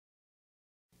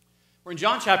We're in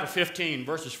John chapter 15,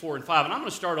 verses 4 and 5, and I'm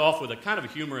going to start off with a kind of a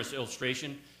humorous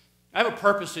illustration. I have a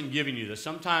purpose in giving you this.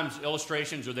 Sometimes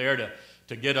illustrations are there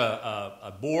to get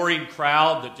a boring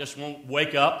crowd that just won't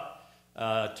wake up,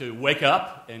 to wake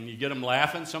up, and you get them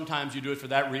laughing. Sometimes you do it for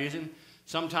that reason.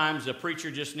 Sometimes a preacher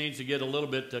just needs to get a little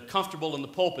bit comfortable in the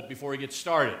pulpit before he gets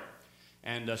started.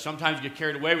 And sometimes you get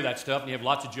carried away with that stuff, and you have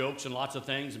lots of jokes and lots of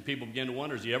things, and people begin to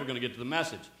wonder, is he ever going to get to the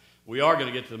message? We are going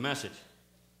to get to the message.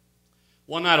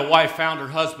 One night a wife found her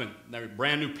husband, they were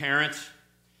brand new parents,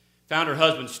 found her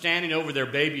husband standing over their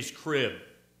baby's crib.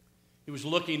 He was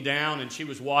looking down and she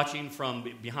was watching from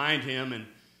behind him, and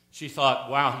she thought,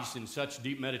 wow, he's in such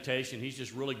deep meditation. He's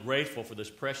just really grateful for this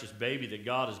precious baby that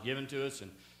God has given to us,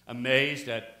 and amazed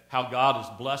at how God has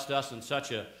blessed us in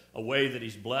such a way that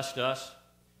he's blessed us.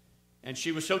 And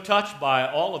she was so touched by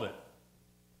all of it.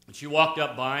 And she walked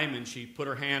up by him and she put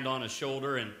her hand on his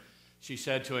shoulder and she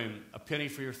said to him, "A penny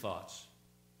for your thoughts."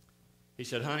 He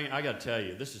said, "Honey, I got to tell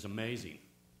you, this is amazing.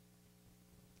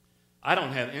 I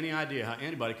don't have any idea how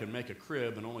anybody could make a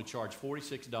crib and only charge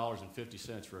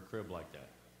 $46.50 for a crib like that."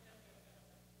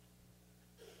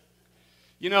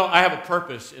 You know, I have a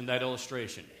purpose in that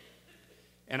illustration.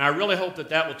 And I really hope that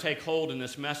that will take hold in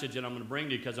this message that I'm going to bring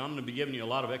to you, because I'm going to be giving you a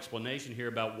lot of explanation here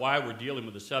about why we're dealing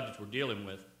with the subject we're dealing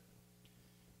with.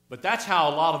 But that's how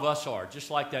a lot of us are, just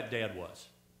like that dad was.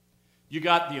 You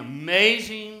got the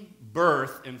amazing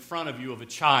birth in front of you of a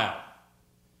child,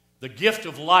 the gift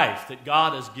of life that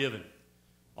God has given.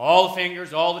 All the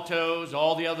fingers, all the toes,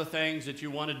 all the other things that you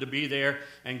wanted to be there,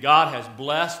 and God has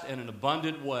blessed in an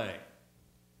abundant way.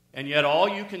 And yet all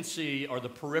you can see are the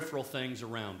peripheral things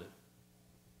around it.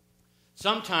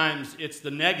 Sometimes it's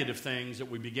the negative things that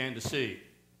we begin to see.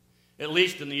 At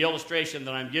least in the illustration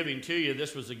that I'm giving to you,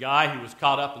 this was a guy who was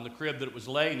caught up in the crib that it was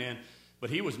laying in, but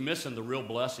he was missing the real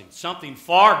blessing. Something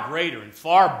far greater and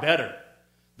far better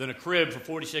than a crib for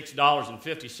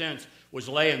 $46.50 was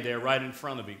laying there right in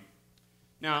front of him.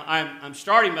 Now, I'm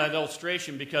starting that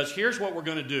illustration because here's what we're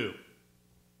going to do.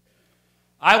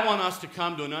 I want us to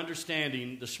come to an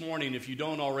understanding this morning, if you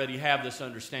don't already have this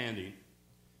understanding,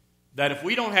 that if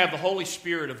we don't have the Holy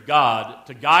Spirit of God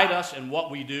to guide us in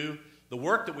what we do, the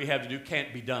work that we have to do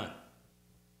can't be done.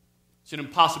 It's an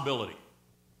impossibility.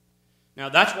 Now,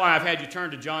 that's why I've had you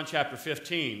turn to John chapter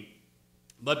 15.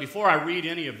 But before I read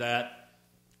any of that,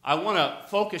 I want to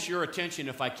focus your attention,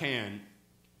 if I can.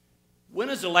 When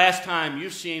is the last time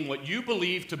you've seen what you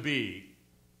believe to be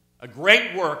a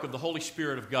great work of the Holy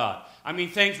Spirit of God? I mean,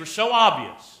 things were so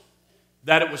obvious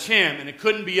that it was Him and it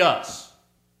couldn't be us.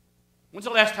 When's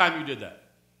the last time you did that?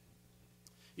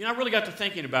 You know, I really got to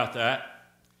thinking about that.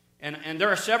 And there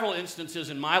are several instances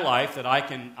in my life that I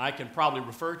can probably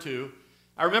refer to.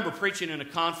 I remember preaching in a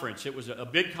conference. It was a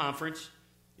big conference.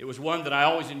 It was one that I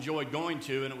always enjoyed going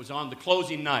to, and it was on the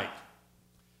closing night,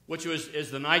 which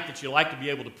is the night that you like to be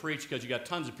able to preach because you got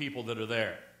tons of people that are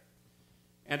there.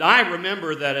 And I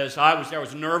remember that as I was there, I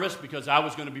was nervous because I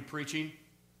was going to be preaching.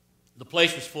 The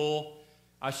place was full.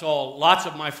 I saw lots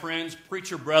of my friends,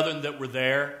 preacher brethren that were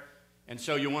there. And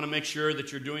so you want to make sure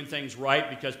that you're doing things right,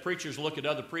 because preachers look at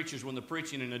other preachers when they're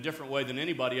preaching in a different way than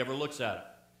anybody ever looks at it.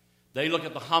 They look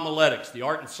at the homiletics, the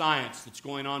art and science that's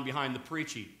going on behind the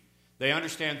preaching. They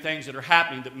understand things that are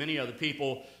happening that many other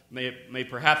people may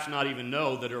perhaps not even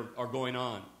know that are going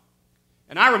on.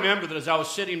 And I remember that as I was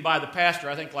sitting by the pastor,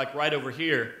 I think like right over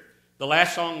here, the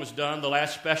last song was done, the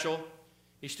last special.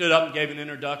 He stood up and gave an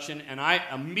introduction, and I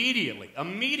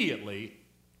immediately,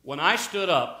 when I stood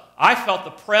up, I felt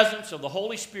the presence of the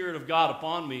Holy Spirit of God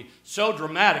upon me so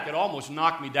dramatic it almost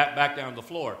knocked me back down to the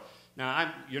floor.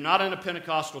 Now, you're not in a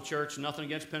Pentecostal church, nothing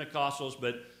against Pentecostals,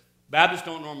 but Baptists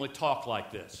don't normally talk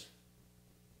like this.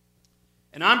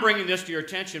 And I'm bringing this to your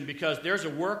attention because there's a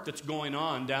work that's going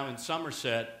on down in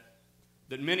Somerset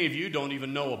that many of you don't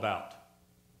even know about.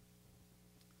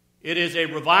 It is a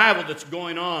revival that's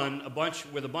going on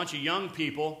with a bunch of young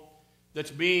people that's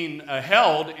being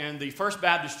held in the First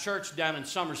Baptist Church down in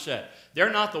Somerset. They're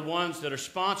not the ones that are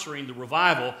sponsoring the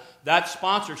revival. That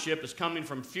sponsorship is coming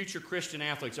from Future Christian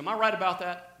Athletes. Am I right about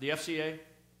that? The FCA?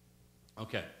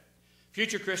 Okay.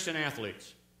 Future Christian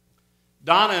Athletes.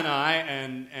 Donna and I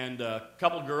and a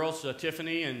couple of girls,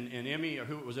 Tiffany and Emmy, or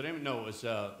who was it? Emmy? No,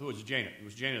 who was it? Janet. It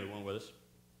was Janet that went with us.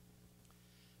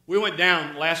 We went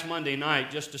down last Monday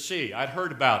night just to see. I'd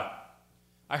heard about it.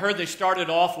 I heard they started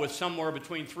off with somewhere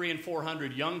between 300 and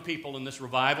 400 young people in this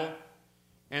revival,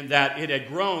 and that it had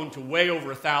grown to way over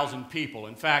 1,000 people.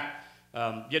 In fact,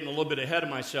 getting a little bit ahead of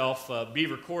myself,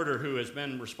 Beaver Corder, who has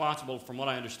been responsible, from what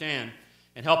I understand,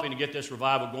 in helping to get this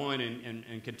revival going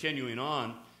and continuing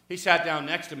on, he sat down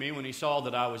next to me when he saw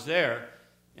that I was there,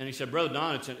 And he said, Brother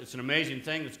Don, it's an amazing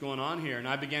thing that's going on here. And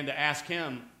I began to ask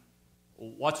him,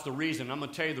 what's the reason? I'm going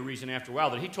to tell you the reason after a while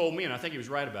that he told me, and I think he was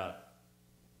right about it.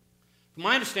 From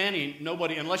my understanding,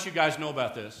 nobody, unless you guys know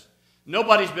about this,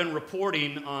 nobody's been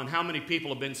reporting on how many people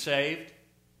have been saved.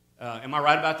 Am I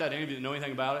right about that? Any of you that know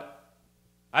anything about it?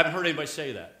 I haven't heard anybody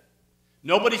say that.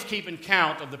 Nobody's keeping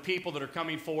count of the people that are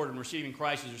coming forward and receiving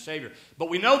Christ as their Savior. But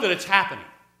we know that it's happening.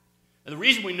 And the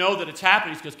reason we know that it's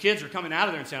happening is because kids are coming out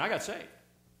of there and saying, I got saved.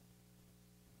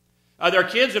 There are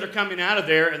kids that are coming out of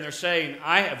there and they're saying,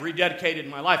 I have rededicated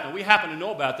my life. Now, we happen to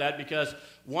know about that because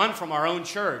one from our own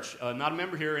church, not a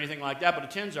member here or anything like that, but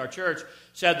attends our church,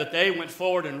 said that they went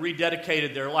forward and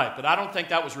rededicated their life. But I don't think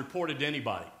that was reported to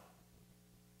anybody.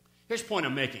 Here's the point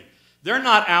I'm making. They're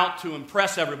not out to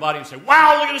impress everybody and say,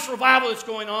 wow, look at this revival that's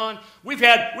going on. We've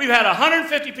had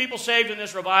 150 people saved in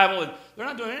this revival, and they're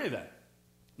not doing any of that.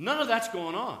 None of that's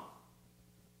going on.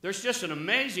 There's just an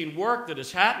amazing work that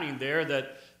is happening there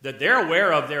that they're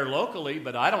aware of there locally,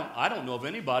 but I don't know of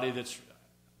anybody that's,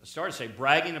 I started to say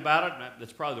bragging about it.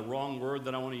 That's probably the wrong word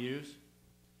that I want to use.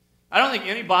 I don't think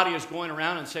anybody is going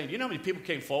around and saying, do you know how many people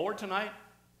came forward tonight?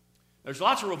 There's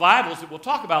lots of revivals that we'll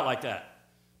talk about like that.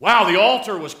 Wow, the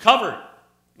altar was covered.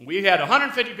 We had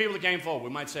 150 people that came forward. We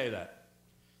might say that.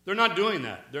 They're not doing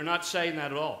that. They're not saying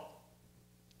that at all.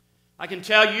 I can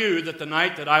tell you that the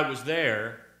night that I was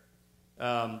there,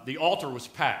 the altar was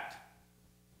packed.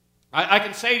 I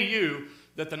can say to you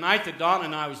that the night that Donna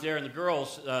and I was there and the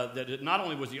girls, that it not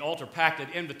only was the altar packed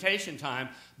at invitation time,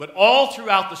 but all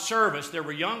throughout the service there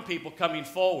were young people coming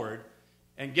forward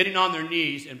and getting on their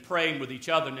knees and praying with each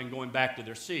other and then going back to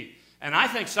their seat. And I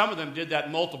think some of them did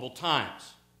that multiple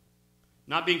times.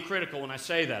 Not being critical when I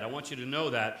say that. I want you to know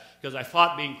that because I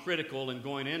fought being critical and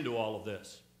going into all of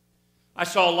this. I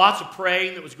saw lots of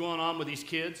praying that was going on with these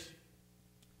kids.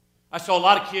 I saw a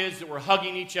lot of kids that were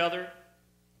hugging each other.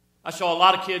 I saw a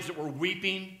lot of kids that were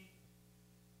weeping.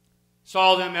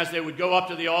 Saw them as they would go up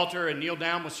to the altar and kneel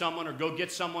down with someone or go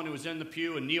get someone who was in the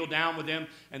pew and kneel down with them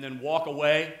and then walk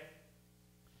away.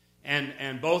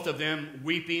 And both of them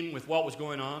weeping with what was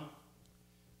going on.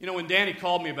 You know, when Danny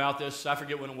called me about this, I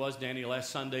forget when it was, Danny,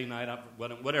 last Sunday night,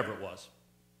 whatever it was.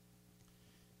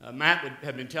 Matt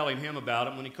had been telling him about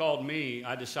it. When he called me,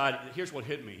 I decided, here's what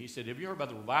hit me. He said, have you heard about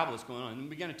the revival that's going on? And he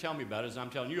began to tell me about it as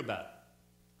I'm telling you about it.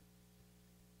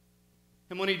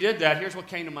 And when he did that, here's what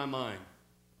came to my mind.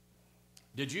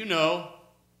 Did you know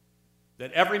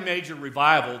that every major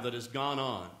revival that has gone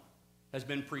on has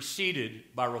been preceded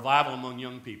by revival among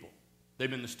young people?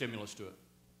 They've been the stimulus to it.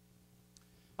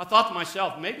 I thought to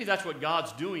myself, maybe that's what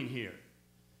God's doing here.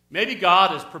 Maybe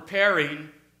God is preparing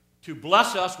to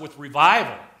bless us with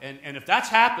revival. And if that's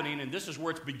happening and this is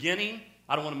where it's beginning,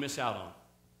 I don't want to miss out on it.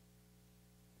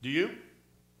 Do you?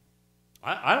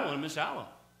 I don't want to miss out on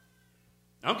it.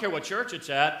 I don't care what church it's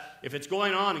at. If it's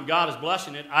going on and God is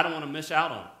blessing it, I don't want to miss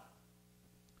out on it.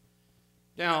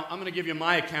 Now, I'm going to give you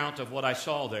my account of what I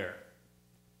saw there.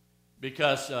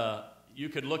 Because you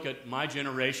could look at my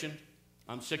generation.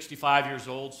 I'm 65 years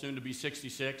old, soon to be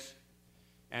 66.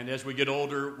 And as we get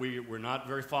older, we're not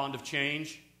very fond of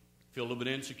change. Feel a little bit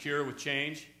insecure with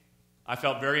change. I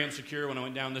felt very insecure when I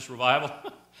went down this revival.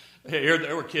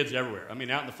 There were kids everywhere. I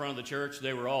mean, out in the front of the church,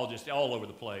 they were all just all over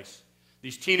the place.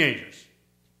 These teenagers.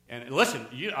 And listen,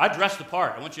 I dressed the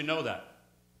part. I want you to know that.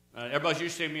 Everybody's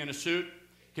used to seeing me in a suit.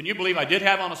 Can you believe I did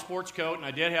have on a sports coat, and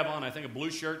I did have on, I think, a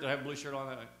blue shirt. Did I have a blue shirt on?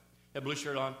 I had a blue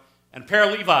shirt on. And a pair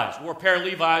of Levi's. Wore a pair of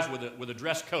Levi's with a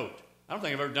dress coat. I don't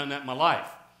think I've ever done that in my life.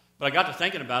 But I got to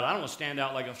thinking about it. I don't want to stand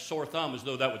out like a sore thumb as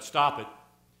though that would stop it.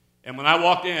 And when I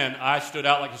walked in, I stood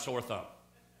out like a sore thumb.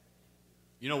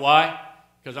 You know why?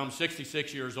 Because I'm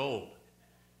 66 years old.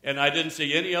 And I didn't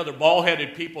see any other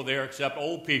bald-headed people there except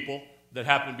old people that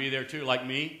happened to be there too, like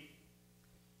me.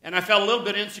 And I felt a little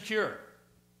bit insecure.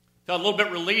 Felt a little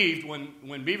bit relieved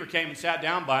when Beaver came and sat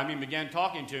down by me and began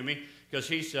talking to me, because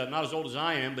he's not as old as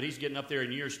I am, but he's getting up there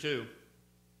in years too.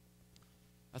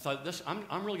 I thought,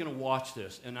 I'm really going to watch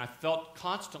this. And I felt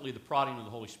constantly the prodding of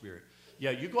the Holy Spirit.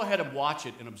 Yeah, you go ahead and watch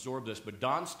it and absorb this, but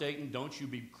Don Stayton, don't you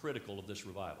be critical of this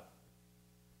revival.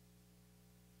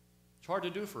 It's hard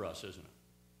to do for us, isn't it?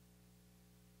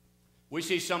 We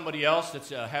see somebody else that's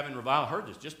having revival. Heard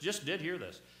this, just did hear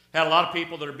this. Had a lot of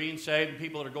people that are being saved and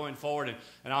people that are going forward,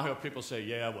 and I'll hear people say,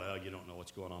 yeah, well, you don't know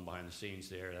what's going on behind the scenes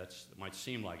there. It might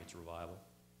seem like it's revival.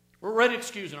 We're ready to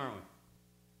excuse it, aren't we?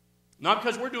 Not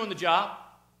because we're doing the job,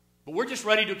 but we're just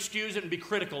ready to excuse it and be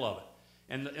critical of it.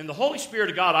 And the Holy Spirit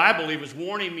of God, I believe, is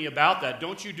warning me about that.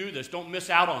 Don't you do this. Don't miss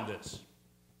out on this.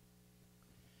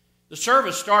 The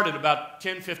service started about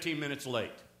 10, 15 minutes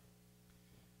late.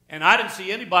 And I didn't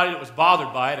see anybody that was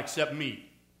bothered by it except me.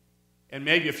 and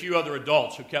maybe a few other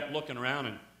adults who kept looking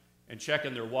around and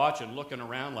checking their watch and looking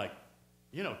around like,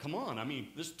 come on. I mean,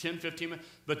 this is 10, 15 minutes.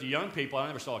 But the young people, I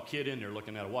never saw a kid in there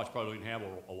looking at a watch. Probably didn't have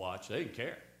a watch. They didn't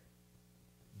care.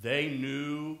 They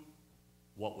knew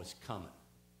what was coming.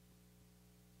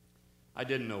 I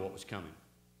didn't know what was coming.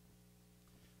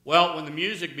 Well, when the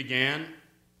music began,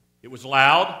 it was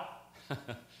loud.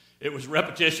 It was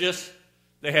repetitious.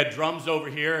 They had drums over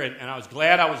here, and I was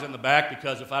glad I was in the back,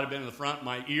 because if I'd have been in the front,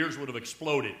 my ears would have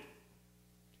exploded.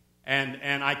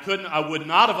 And I would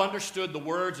not have understood the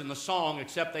words in the song,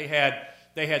 except they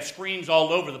had screens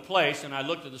all over the place, and I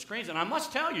looked at the screens, and I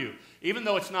must tell you, even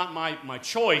though it's not my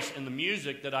choice in the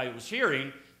music that I was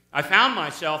hearing, I found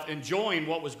myself enjoying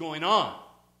what was going on.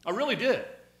 I really did.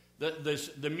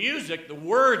 The music, the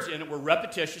words in it were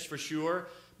repetitious for sure,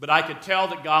 but I could tell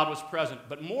that God was present.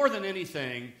 But more than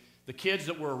anything, the kids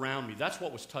that were around me, that's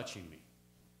what was touching me.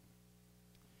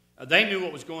 They knew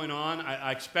what was going on.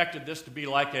 I expected this to be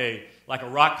like a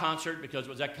rock concert, because it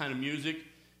was that kind of music,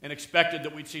 and expected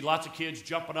that we'd see lots of kids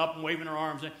jumping up and waving their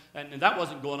arms, and that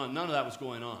wasn't going on. None of that was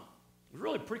going on. It was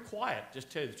really pretty quiet, just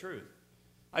to tell you the truth.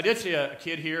 I did see a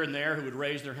kid here and there who would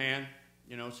raise their hand,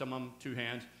 some of them 2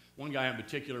 hands. One guy in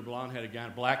particular, blonde-headed guy, a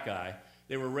black guy,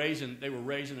 they were raising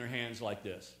their hands like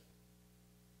this.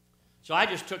 So I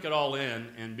just took it all in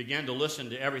and began to listen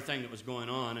to everything that was going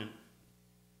on,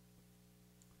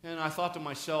 and I thought to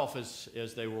myself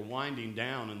as they were winding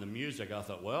down in the music, I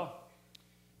thought, well,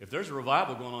 if there's a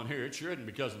revival going on here, it sure isn't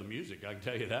because of the music, I can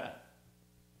tell you that.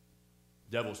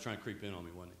 The devil was trying to creep in on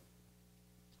me, wasn't he?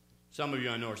 Some of you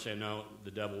I know are saying, no,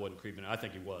 the devil wasn't creeping in. I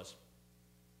think he was.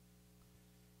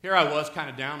 Here I was kind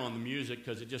of down on the music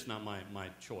because it's just not my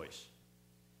choice.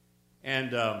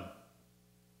 And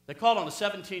they called on a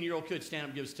 17-year-old kid to stand up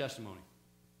and give his testimony.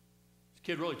 This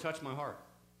kid really touched my heart.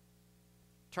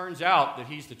 Turns out that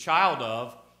he's the child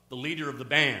of the leader of the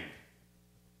band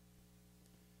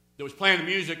that was playing the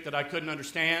music that I couldn't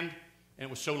understand, and it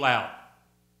was so loud.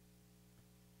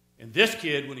 And this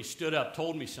kid, when he stood up,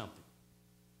 told me something.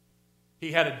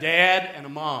 He had a dad and a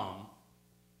mom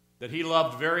that he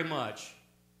loved very much,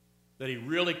 that he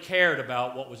really cared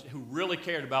about who really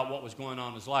cared about what was going on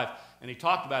in his life. And he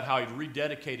talked about how he'd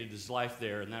rededicated his life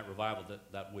there in that revival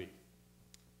that week.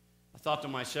 I thought to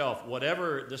myself,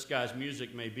 whatever this guy's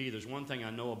music may be, there's one thing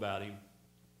I know about him.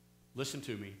 Listen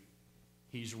to me.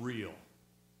 He's real.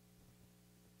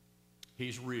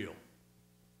 He's real.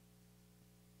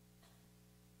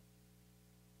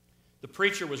 The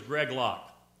preacher was Greg Locke.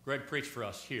 Greg preached for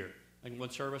us here. I think one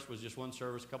service, was just one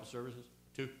service, a couple services,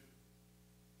 2.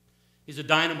 He's a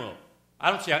dynamo.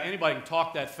 I don't see how anybody can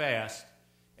talk that fast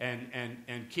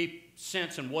and keep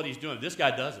sense in what he's doing. This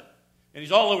guy does it. And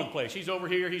he's all over the place. He's over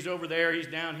here, he's over there, he's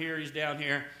down here, he's down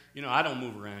here. I don't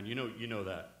move around. You know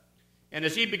that. And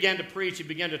as he began to preach, he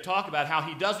began to talk about how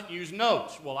he doesn't use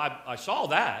notes. Well, I saw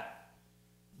that.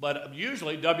 But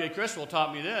usually, W.A. Crystal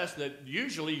taught me this, that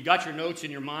usually you got your notes in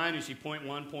your mind. You see point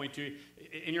 1, point 2.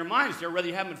 In your mind, it's there whether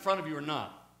you have them in front of you or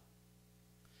not.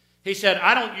 He said,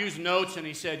 I don't use notes. And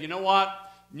he said, you know what?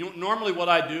 Normally what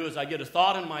I do is I get a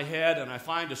thought in my head and I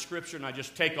find a scripture and I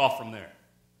just take off from there.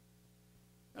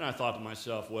 And I thought to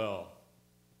myself, well,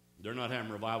 they're not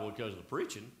having revival because of the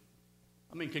preaching.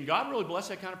 I mean, can God really bless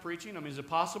that kind of preaching? I mean, is it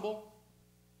possible?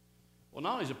 Well,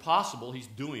 not only is it possible, he's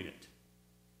doing it.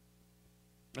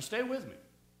 Now stay with me.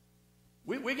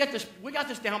 We got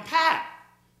this down pat.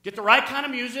 Get the right kind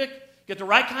of music, get the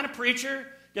right kind of preacher,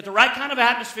 get the right kind of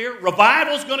atmosphere.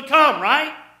 Revival's going to come,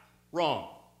 right? Wrong.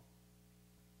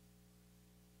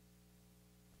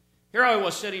 Here I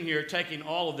was sitting here taking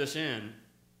all of this in,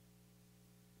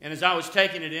 and as I was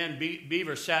taking it in,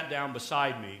 Beaver sat down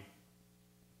beside me,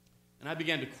 and I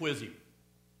began to quiz him.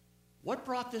 What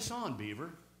brought this on,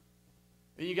 Beaver?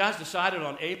 And you guys decided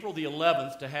on April the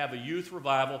 11th to have a youth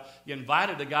revival. You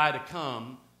invited a guy to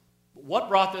come. What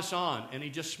brought this on? And he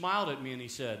just smiled at me and he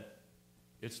said,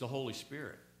 it's the Holy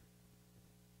Spirit.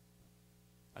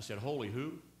 I said, Holy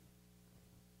who?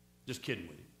 Just kidding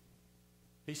with you.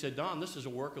 He said, Don, this is a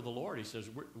work of the Lord. He says,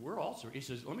 he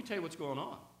says, let me tell you what's going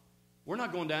on. We're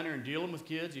not going down here and dealing with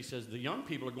kids. He says, the young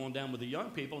people are going down with the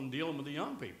young people and dealing with the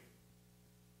young people.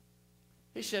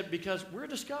 He said, because we're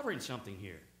discovering something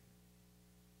here.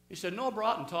 He said, Noah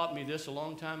Broughton taught me this a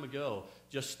long time ago.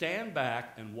 Just stand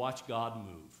back and watch God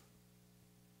move.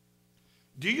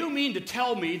 Do you mean to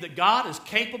tell me that God is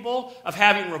capable of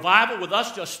having revival with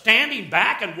us just standing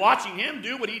back and watching him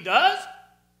do what he does?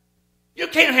 You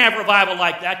can't have revival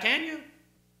like that, can you?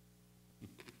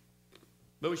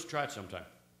 But we should try it sometime.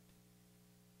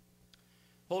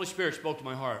 Holy Spirit spoke to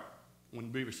my heart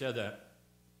when Beaver said that.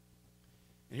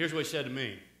 And here's what he said to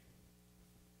me.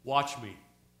 Watch me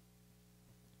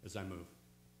as I move.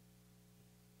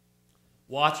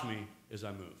 Watch me as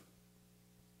I move.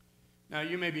 Now,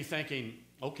 you may be thinking,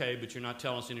 okay, but you're not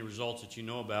telling us any results that you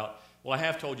know about. Well, I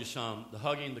have told you some. The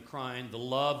hugging, the crying, the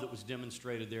love that was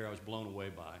demonstrated there, I was blown away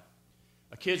by.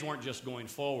 Kids weren't just going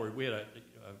forward. We had a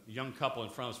young couple in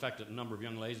front of us, in fact, a number of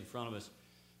young ladies in front of us.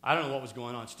 I don't know what was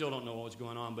going on, still don't know what was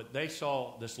going on, but they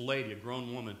saw this lady, a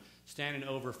grown woman, standing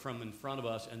over from in front of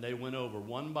us, and they went over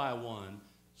one by one,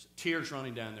 tears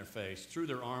running down their face, threw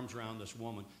their arms around this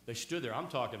woman. They stood there, I'm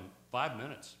talking 5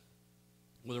 minutes,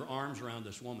 with their arms around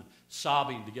this woman,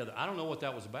 sobbing together. I don't know what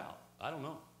that was about. I don't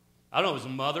know. It was a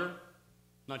mother.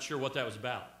 Not sure what that was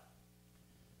about.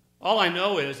 All I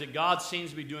know is that God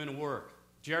seems to be doing a work.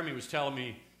 Jeremy was telling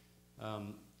me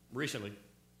recently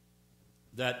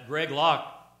that Greg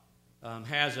Locke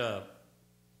has a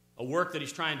work that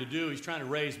he's trying to do. He's trying to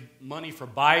raise money for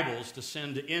Bibles to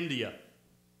send to India.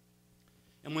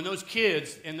 And when those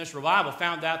kids in this revival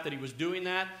found out that he was doing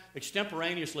that,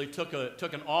 extemporaneously took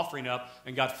an offering up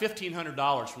and got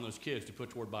 $1,500 from those kids to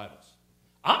put toward Bibles.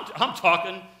 I'm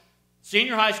talking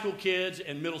senior high school kids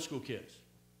and middle school kids.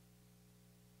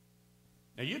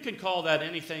 Now, you can call that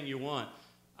anything you want.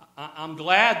 I'm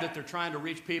glad that they're trying to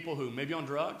reach people who may be on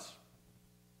drugs.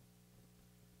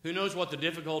 Who knows what the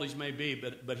difficulties may be,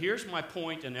 but here's my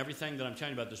point in everything that I'm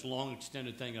telling you about this long,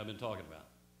 extended thing I've been talking about.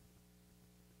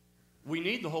 We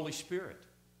need the Holy Spirit.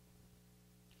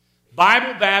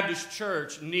 Bible Baptist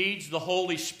Church needs the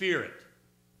Holy Spirit.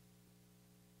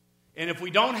 And if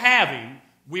we don't have Him,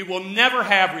 we will never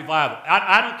have revival.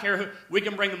 I don't care who. We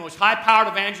can bring the most high-powered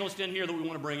evangelist in here that we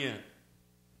want to bring in.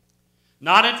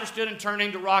 Not interested in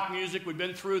turning to rock music. We've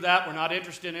been through that. We're not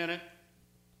interested in it.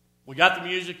 We got the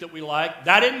music that we like.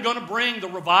 That isn't going to bring the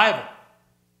revival.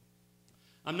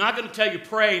 I'm not going to tell you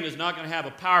praying is not going to have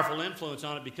a powerful influence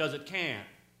on it, because it can.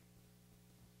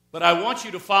 But I want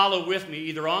you to follow with me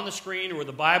either on the screen or with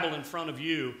the Bible in front of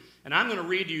you. And I'm going to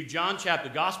read to you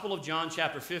the Gospel of John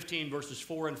chapter 15, verses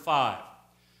 4 and 5.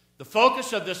 The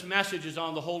focus of this message is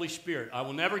on the Holy Spirit. I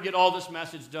will never get all this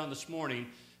message done this morning,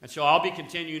 and so I'll be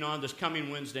continuing on this coming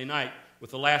Wednesday night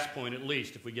with the last point at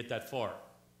least, if we get that far.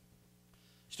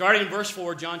 Starting in verse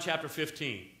 4, John chapter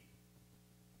 15.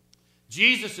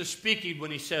 Jesus is speaking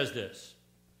when he says this.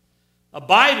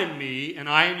 Abide in me, and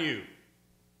I in you.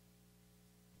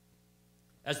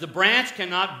 As the branch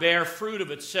cannot bear fruit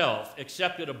of itself,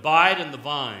 except it abide in the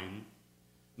vine,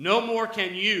 no more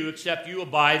can you except you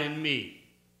abide in me.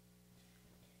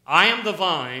 I am the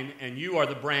vine, and you are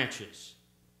the branches.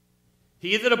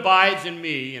 He that abides in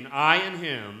me, and I in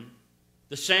him,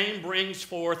 the same brings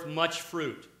forth much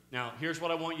fruit. Now, here's what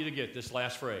I want you to get, this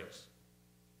last phrase.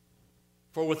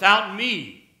 For without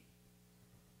me,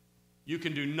 you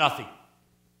can do nothing.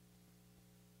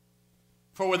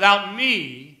 For without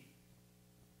me,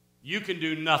 you can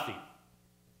do nothing.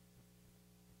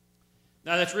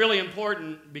 Now, that's really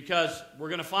important, because we're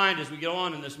going to find as we go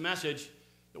on in this message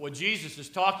that what Jesus is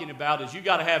talking about is you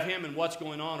got to have him and what's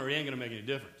going on, or it ain't going to make any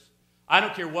difference. I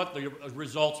don't care what the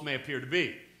results may appear to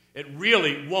be. It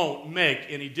really won't make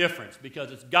any difference,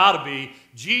 because it's got to be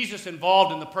Jesus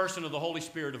involved in the person of the Holy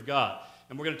Spirit of God.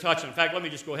 And we're going to touch on it. In fact, let me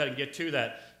just go ahead and get to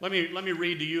that. Let me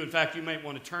read to you. In fact, you might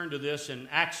want to turn to this in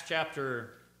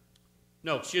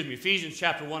Ephesians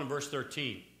chapter 1 and verse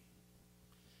 13.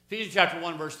 Ephesians chapter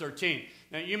 1 verse 13.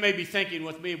 Now, you may be thinking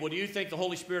with me, well, do you think the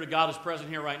Holy Spirit of God is present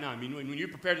here right now? I mean, when you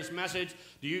prepare this message,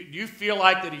 do you feel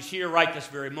like that he's here right this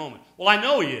very moment? Well, I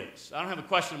know he is. I don't have a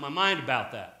question in my mind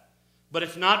about that. But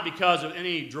it's not because of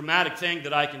any dramatic thing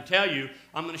that I can tell you.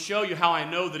 I'm going to show you how I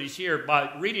know that he's here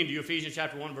by reading to you Ephesians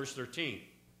chapter 1 verse 13.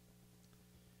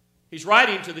 He's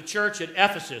writing to the church at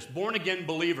Ephesus, born-again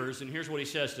believers, and here's what he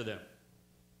says to them.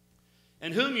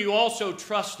 In whom you also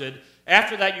trusted,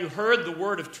 after that you heard the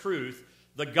word of truth,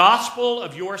 the gospel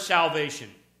of your salvation,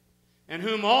 and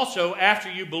whom also, after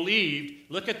you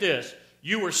believed, look at this,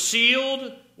 you were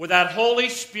sealed with that Holy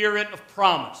Spirit of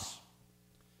promise.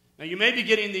 Now, you may be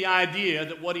getting the idea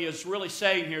that what he is really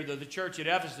saying here to the church at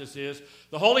Ephesus is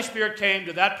the Holy Spirit came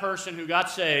to that person who got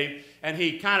saved, and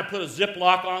he kind of put a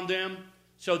ziplock on them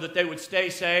so that they would stay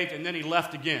saved, and then he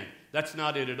left again. That's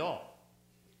not it at all.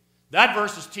 That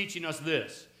verse is teaching us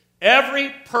this. Every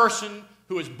person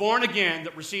who is born again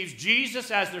that receives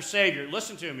Jesus as their Savior,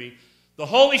 listen to me, the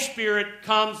Holy Spirit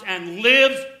comes and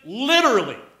lives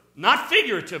literally, not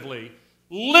figuratively,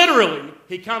 literally.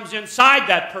 He comes inside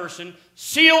that person,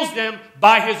 seals them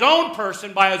by his own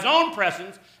person, by his own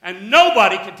presence, and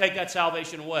nobody can take that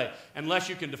salvation away unless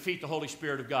you can defeat the Holy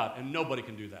Spirit of God, and nobody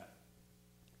can do that.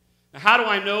 Now, how do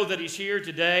I know that he's here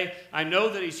today? I know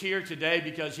that he's here today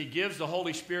because he gives the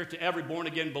Holy Spirit to every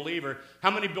born-again believer.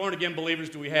 How many born-again believers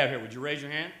do we have here? Would you raise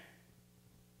your hand?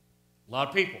 A lot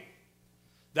of people.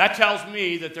 That tells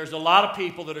me that there's a lot of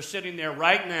people that are sitting there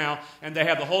right now and they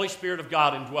have the Holy Spirit of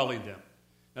God indwelling them.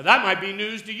 Now, that might be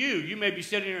news to you. You may be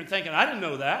sitting here and thinking, I didn't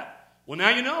know that. Well, now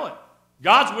you know it.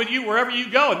 God's with you wherever you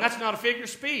go, and that's not a figure of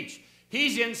speech.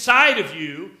 He's inside of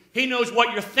you. He knows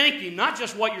what you're thinking, not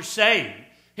just what you're saying.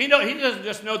 He doesn't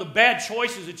just know the bad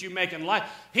choices that you make in life.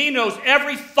 He knows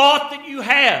every thought that you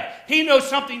have. He knows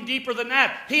something deeper than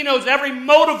that. He knows every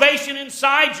motivation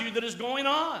inside you that is going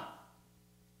on.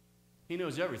 He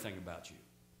knows everything about you.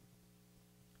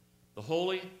 The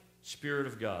Holy Spirit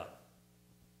of God.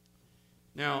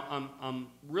 Now, I'm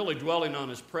really dwelling on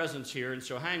his presence here, and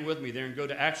so hang with me there and go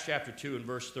to Acts chapter 2 and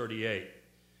verse 38.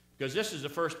 Because this is the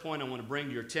first point I want to bring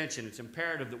to your attention. It's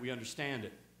imperative that we understand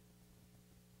it.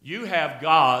 You have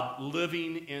God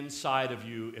living inside of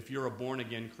you if you're a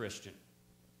born-again Christian.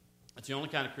 That's the only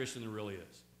kind of Christian there really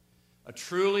is. A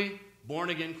truly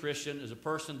born-again Christian is a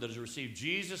person that has received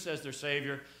Jesus as their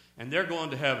Savior, and they're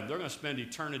going to heaven. They're going to spend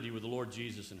eternity with the Lord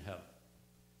Jesus in heaven.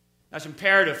 That's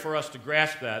imperative for us to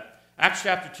grasp that. Acts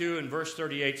chapter 2 and verse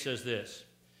 38 says this.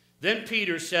 Then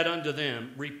Peter said unto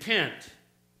them, Repent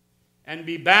and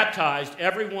be baptized,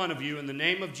 every one of you, in the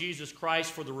name of Jesus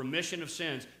Christ for the remission of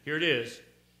sins. Here it is.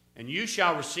 And you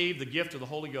shall receive the gift of the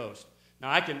Holy Ghost.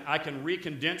 Now, I can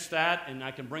recondense that, and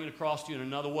I can bring it across to you in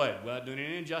another way without doing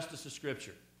any injustice to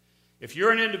Scripture. If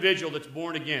you're an individual that's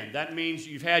born again, that means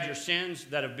you've had your sins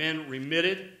that have been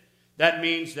remitted. That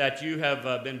means that you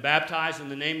have been baptized in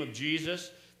the name of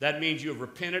Jesus. That means you have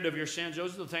repented of your sins.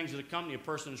 Those are the things that accompany a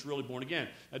person that's really born again.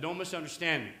 Now, don't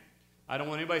misunderstand me. I don't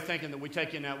want anybody thinking that we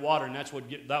take in that water and that's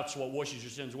what washes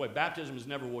your sins away. Baptism has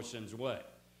never washed sins away.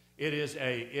 It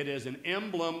is an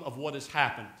emblem of what has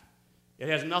happened. It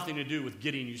has nothing to do with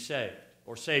getting you saved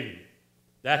or saving you.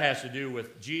 That has to do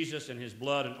with Jesus and his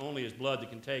blood, and only his blood that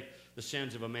can take the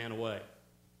sins of a man away.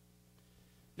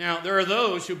 Now, there are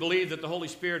those who believe that the Holy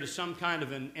Spirit is some kind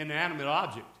of an inanimate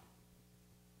object.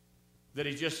 That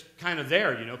he's just kind of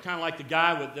there, kind of like the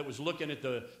guy that was looking at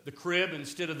the crib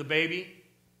instead of the baby.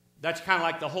 That's kind of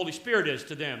like the Holy Spirit is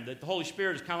to them, that the Holy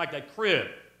Spirit is kind of like that crib.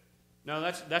 No,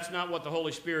 that's not what the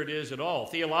Holy Spirit is at all.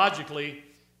 Theologically,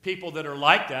 people that are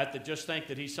like that just think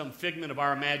that he's some figment of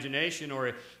our imagination,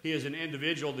 or he is an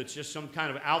individual that's just some kind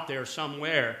of out there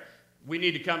somewhere. We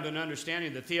need to come to an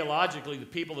understanding that theologically, the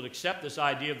people that accept this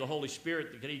idea of the Holy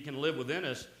Spirit, that he can live within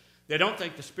us, they don't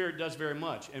think the Spirit does very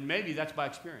much. And maybe that's by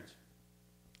experience.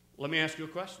 Let me ask you a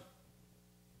question.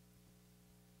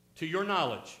 To your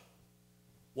knowledge,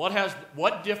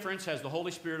 what difference has the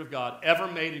Holy Spirit of God ever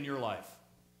made in your life?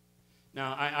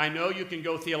 Now, I know you can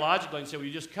go theologically and say, well,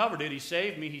 you just covered it. He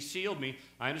saved me. He sealed me.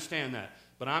 I understand that.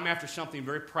 But I'm after something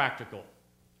very practical.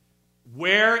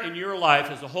 Where in your life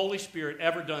has the Holy Spirit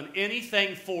ever done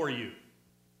anything for you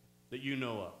that you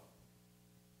know of?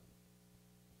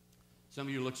 Some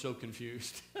of you look so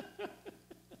confused.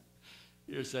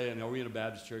 You're saying, are we in a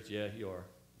Baptist church? Yeah, you are.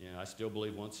 Yeah, I still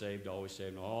believe once saved, always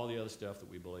saved, and all the other stuff that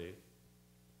we believe.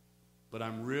 But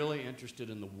I'm really interested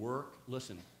in the work,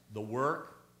 the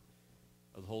work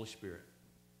of the Holy Spirit.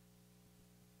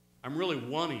 I'm really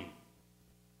wanting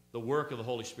the work of the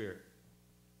Holy Spirit.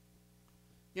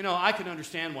 I can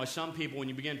understand why some people, when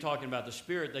you begin talking about the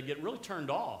Spirit, they get really turned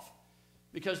off.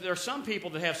 Because there are some people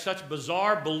that have such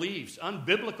bizarre beliefs,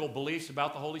 unbiblical beliefs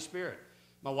about the Holy Spirit.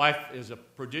 My wife is a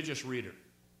prodigious reader.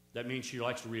 That means she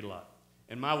likes to read a lot.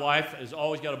 And my wife has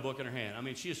always got a book in her hand. I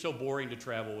mean, she is so boring to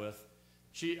travel with.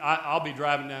 I'll be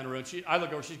driving down the road. I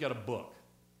look over, she's got a book.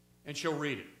 And she'll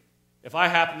read it. If I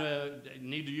happen to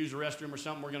need to use the restroom or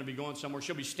something, we're going to be going somewhere,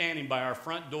 she'll be standing by our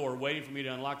front door waiting for me to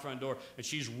unlock the front door, and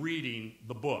she's reading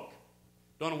the book.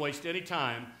 Don't waste any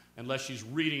time unless she's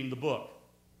reading the book.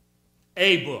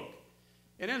 A book.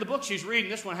 And in the book she's reading,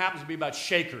 this one happens to be about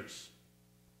shakers.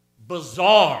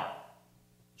 Bizarre,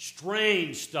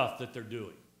 strange stuff that they're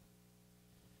doing.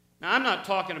 Now, I'm not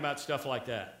talking about stuff like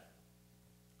that.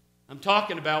 I'm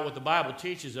talking about what the Bible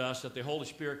teaches us that the Holy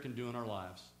Spirit can do in our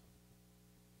lives.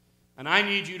 And I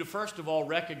need you to, first of all,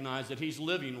 recognize that he's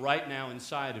living right now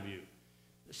inside of you.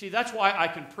 See, that's why I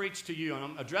can preach to you, and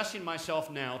I'm addressing myself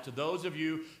now to those of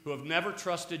you who have never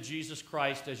trusted Jesus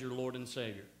Christ as your Lord and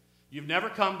Savior. You've never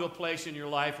come to a place in your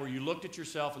life where you looked at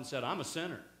yourself and said, I'm a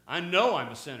sinner. I know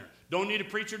I'm a sinner. Don't need a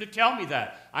preacher to tell me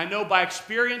that. I know by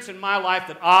experience in my life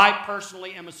that I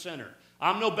personally am a sinner.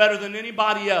 I'm no better than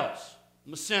anybody else.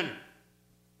 I'm a sinner.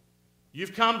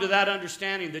 You've come to that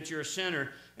understanding that you're a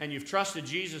sinner, and you've trusted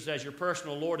Jesus as your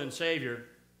personal Lord and Savior.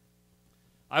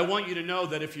 I want you to know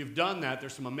that if you've done that,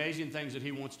 there's some amazing things that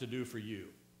he wants to do for you.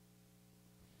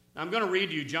 Now, I'm going to read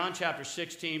to you John chapter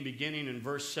 16, beginning in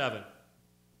verse 7.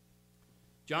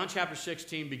 John chapter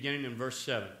 16, beginning in verse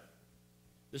 7.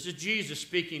 This is Jesus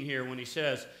speaking here when he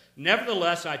says,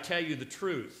 "Nevertheless, I tell you the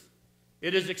truth.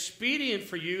 It is expedient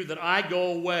for you that I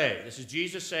go away." This is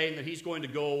Jesus saying that he's going to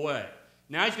go away.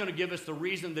 Now he's going to give us the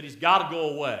reason that he's got to go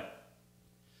away.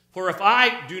 "For if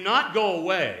I do not go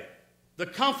away, the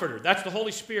Comforter," that's the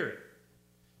Holy Spirit,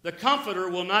 "the Comforter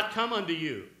will not come unto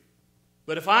you.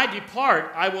 But if I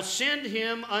depart, I will send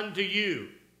him unto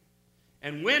you.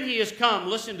 And when he is come,"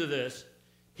 listen to this,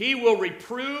 "he will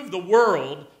reprove the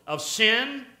world of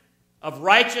sin, of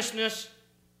righteousness,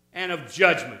 and of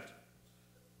judgment."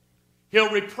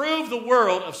 He'll reprove the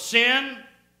world of sin,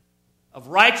 of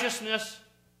righteousness,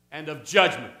 and of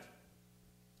judgment.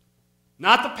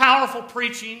 Not the powerful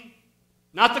preaching,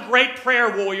 not the great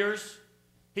prayer warriors.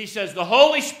 He says the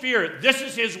Holy Spirit, this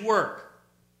is his work.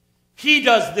 He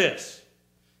does this.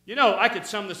 You know, I could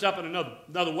sum this up in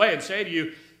another way and say to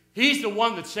you, he's the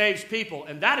one that saves people,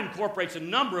 and that incorporates a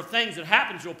number of things that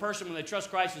happen to a person when they trust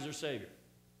Christ as their Savior.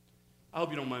 I hope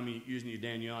you don't mind me using you,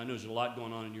 Danielle. I know there's a lot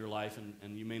going on in your life,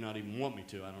 and you may not even want me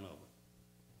to. I don't know.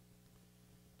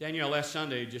 Danielle last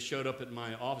Sunday just showed up at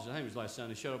my office. I think it was last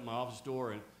Sunday. Showed up at my office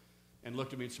door and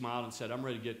looked at me and smiled and said, I'm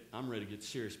ready to get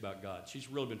serious about God." She's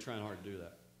really been trying hard to do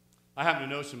that. I happen to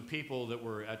know some people that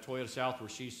were at Toyota South where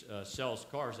she sells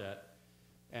cars at,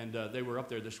 and they were up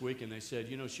there this week, and they said,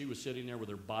 you know, she was sitting there with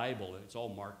her Bible, and it's all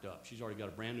marked up. She's already got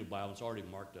a brand new Bible. It's already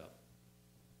marked up.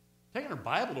 Taking her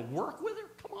Bible to work with her?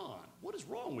 Come on. What is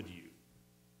wrong with you?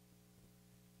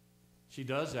 She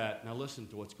does that. Now listen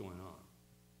to what's going on.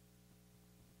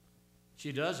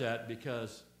 She does that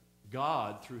because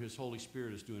God, through his Holy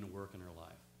Spirit, is doing a work in her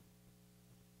life.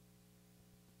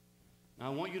 Now I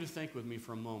want you to think with me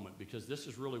for a moment, because this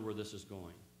is really where this is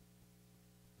going.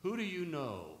 Who do you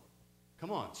know?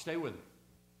 Come on, stay with me.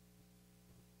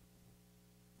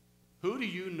 Who do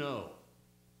you know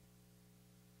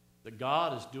that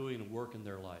God is doing a work in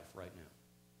their life right now?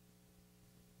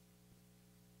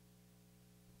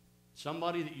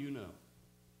 Somebody that you know.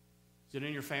 Is it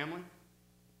in your family?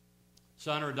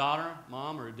 Son or daughter,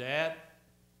 mom or dad?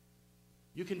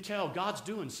 You can tell God's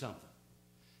doing something.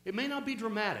 It may not be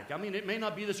dramatic. I mean, it may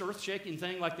not be this earth-shaking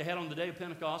thing like they had on the day of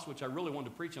Pentecost, which I really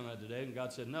wanted to preach on that today, and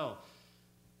God said no.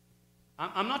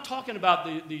 I'm not talking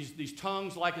about these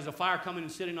tongues like as a fire coming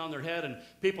and sitting on their head and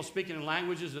people speaking in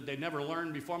languages that they've never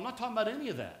learned before. I'm not talking about any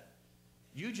of that.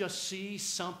 You just see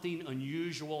something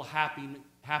unusual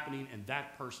happening in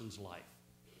that person's life.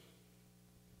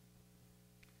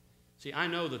 See, I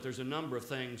know that there's a number of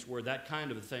things where that kind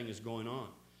of a thing is going on.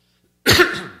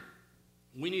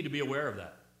 We need to be aware of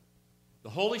that. The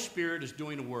Holy Spirit is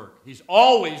doing a work. He's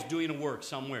always doing a work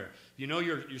somewhere. You know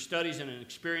your studies and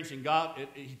experiencing God,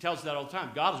 he tells us that all the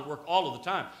time. God is at work all of the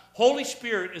time. Holy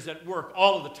Spirit is at work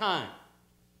all of the time.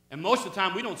 And most of the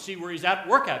time we don't see where he's at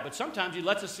work at, but sometimes he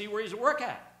lets us see where he's at work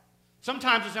at.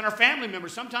 Sometimes it's in our family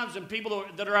members, sometimes in people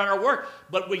that are at our work,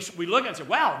 but we look at it and say,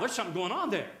 wow, there's something going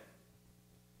on there.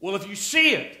 Well, if you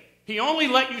see it, he only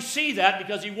let you see that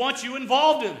because he wants you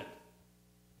involved in it.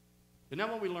 Isn't that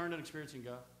what we learned in experiencing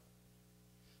God?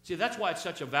 See, that's why it's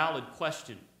such a valid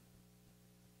question.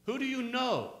 Who do you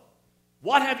know?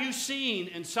 What have you seen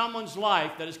in someone's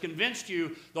life that has convinced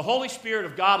you the Holy Spirit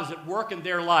of God is at work in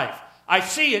their life? I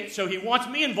see it, so he wants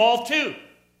me involved too.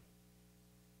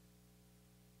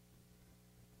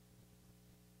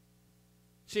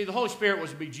 See, the Holy Spirit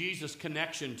was to be Jesus'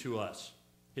 connection to us,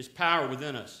 his power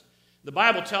within us. The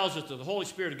Bible tells us that the Holy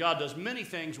Spirit of God does many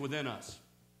things within us.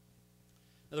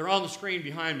 Now, they're on the screen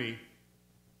behind me.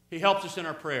 He helps us in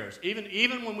our prayers.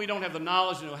 Even when we don't have the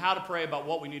knowledge to know how to pray about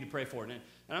what we need to pray for. And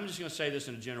I'm just going to say this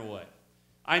in a general way.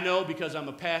 I know because I'm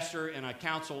a pastor and I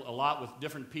counsel a lot with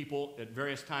different people at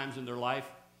various times in their life.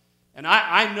 And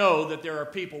I know that there are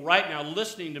people right now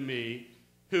listening to me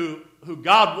who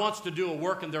God wants to do a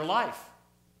work in their life.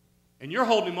 And you're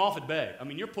holding him off at bay. I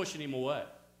mean, you're pushing him away.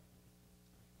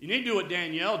 You need to do what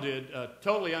Danielle did,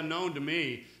 totally unknown to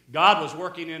me. God was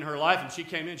working in her life, and she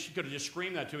came in. She could have just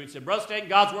screamed that to me and said, Brother Stayton,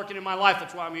 God's working in my life.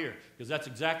 That's why I'm here. Because that's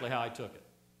exactly how I took it.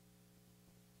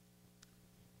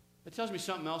 It tells me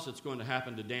something else that's going to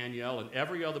happen to Danielle and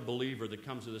every other believer that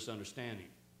comes to this understanding.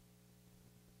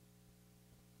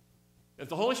 If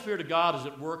the Holy Spirit of God is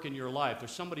at work in your life,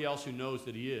 there's somebody else who knows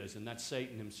that he is, and that's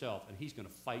Satan himself, and he's going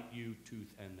to fight you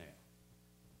tooth and nail.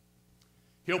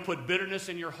 He'll put bitterness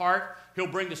in your heart. He'll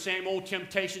bring the same old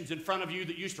temptations in front of you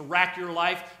that used to rack your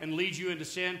life and lead you into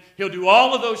sin. He'll do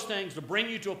all of those things to bring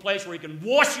you to a place where he can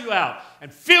wash you out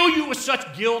and fill you with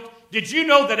such guilt. Did you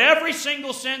know that every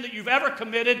single sin that you've ever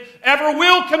committed, ever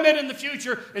will commit in the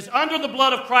future, is under the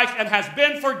blood of Christ and has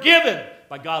been forgiven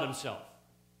by God himself?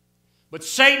 But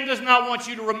Satan does not want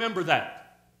you to remember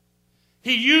that.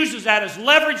 He uses that as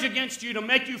leverage against you to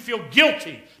make you feel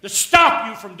guilty, to stop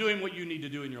you from doing what you need to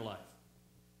do in your life.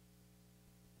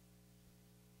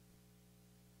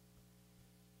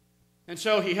 And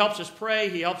so he helps us pray.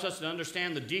 He helps us to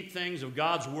understand the deep things of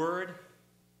God's Word.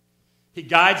 He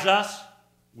guides us.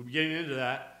 We'll be getting into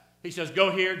that. He says,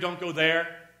 go here, don't go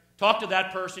there. Talk to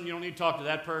that person, you don't need to talk to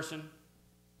that person.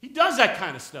 He does that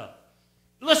kind of stuff.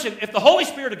 Listen, if the Holy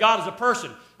Spirit of God is a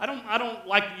person, I don't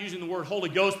like using the word Holy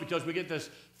Ghost because we get this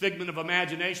figment of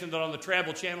imagination that on the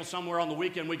Travel Channel somewhere on the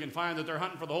weekend we can find that they're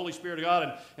hunting for the Holy Spirit of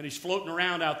God and he's floating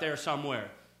around out there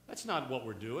somewhere. That's not what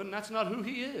we're doing. That's not who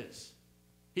he is.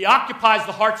 He occupies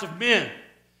the hearts of men.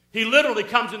 He literally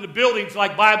comes into buildings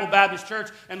like Bible Baptist Church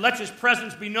and lets his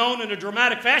presence be known in a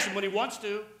dramatic fashion when he wants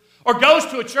to. Or goes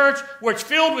to a church where it's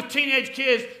filled with teenage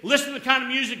kids listening to the kind of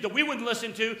music that we wouldn't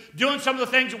listen to, doing some of the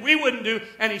things that we wouldn't do,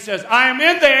 and he says, I am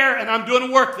in there and I'm doing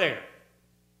a work there.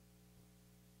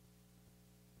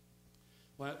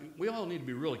 Well, we all need to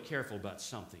be really careful about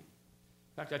something.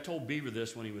 In fact, I told Beaver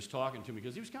this when he was talking to me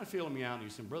because he was kind of feeling me out, and he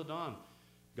said, Brother Don,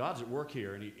 God's at work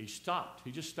here. And he stopped.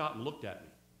 He just stopped and looked at me.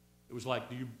 It was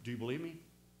like, do you believe me?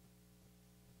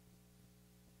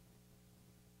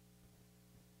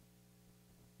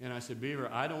 And I said, Beaver,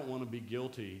 I don't want to be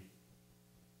guilty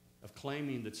of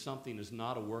claiming that something is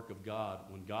not a work of God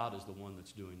when God is the one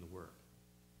that's doing the work.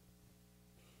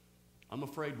 I'm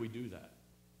afraid we do that.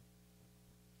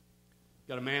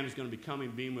 Got a man who's going to be coming,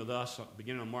 being with us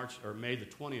beginning on May the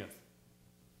 20th.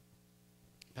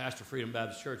 Pastor Freedom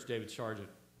Baptist Church, David Sargent.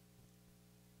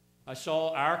 I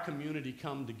saw our community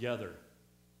come together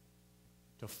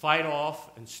to fight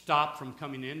off and stop from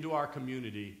coming into our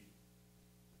community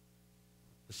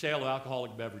the sale of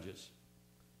alcoholic beverages.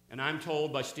 And I'm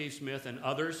told by Steve Smith and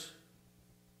others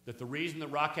that the reason that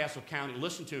Rockcastle County,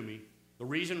 listen to me, the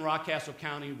reason Rockcastle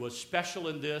County was special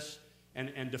in this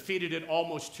and defeated it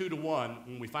almost 2-1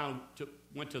 when we finally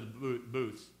went to the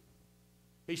booths.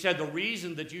 He said the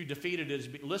reason that you defeated it is,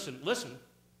 listen,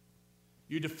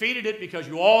 you defeated it because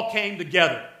you all came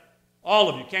together. All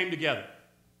of you came together.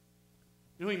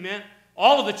 You know what he meant?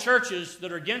 All of the churches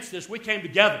that are against this, we came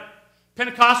together.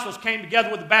 Pentecostals came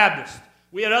together with the Baptists.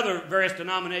 We had other various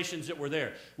denominations that were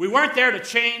there. We weren't there to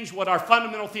change what our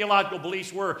fundamental theological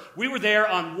beliefs were. We were there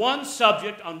on one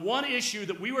subject, on one issue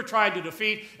that we were trying to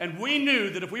defeat, and we knew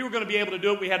that if we were going to be able to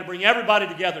do it, we had to bring everybody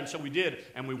together, and so we did,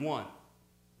 and we won.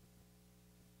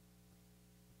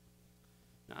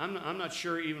 Now, I'm not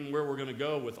sure even where we're going to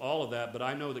go with all of that, but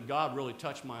I know that God really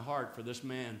touched my heart for this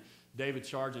man. David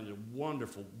Sargent is a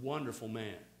wonderful, wonderful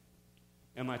man.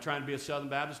 Am I trying to be a Southern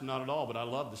Baptist? Not at all, but I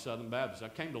love the Southern Baptists. I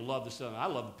came to love the Southern. I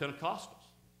love the Pentecostals.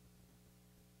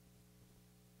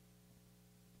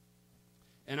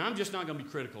 And I'm just not going to be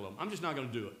critical of them. I'm just not going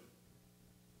to do it.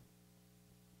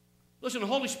 Listen, the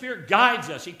Holy Spirit guides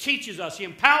us. He teaches us. He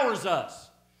empowers us.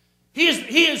 He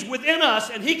is within us,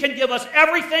 and He can give us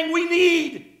everything we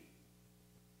need.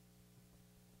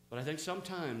 But I think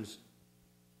sometimes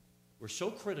we're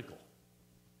so critical.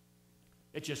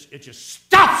 It just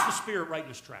stops the Spirit right in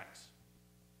His tracks.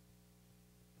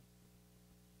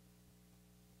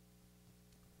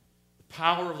 The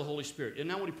power of the Holy Spirit. Isn't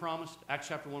that what He promised? Acts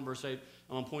chapter 1, verse 8.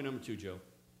 I'm on point number 2, Joe.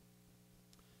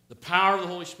 The power of the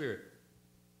Holy Spirit.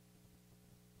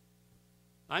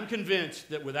 I'm convinced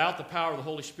that without the power of the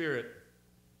Holy Spirit,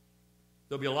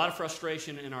 there'll be a lot of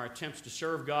frustration in our attempts to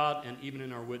serve God and even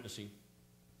in our witnessing.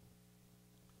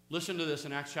 Listen to this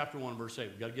in Acts chapter 1, verse 8.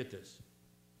 We've got to get this.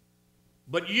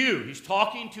 But you, he's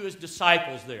talking to his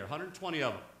disciples there, 120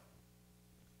 of them.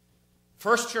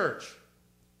 First church.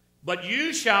 But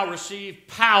you shall receive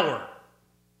power.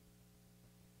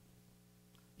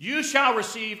 You shall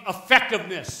receive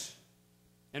effectiveness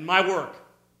in my work.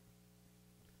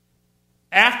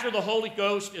 After the Holy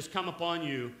Ghost has come upon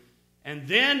you, and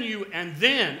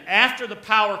then after the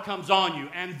power comes on you,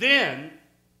 and then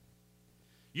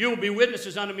you will be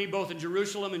witnesses unto me both in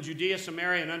Jerusalem and Judea,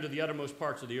 Samaria, and unto the uttermost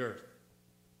parts of the earth.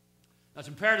 Now, it's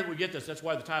imperative we get this. That's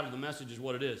why the title of the message is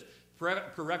what it is.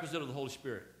 Prerequisite of the Holy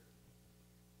Spirit.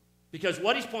 Because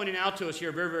what he's pointing out to us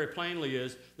here very, very plainly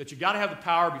is that you've got to have the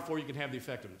power before you can have the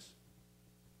effectiveness.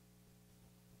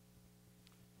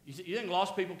 You think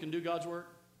lost people can do God's work?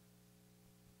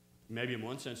 Maybe in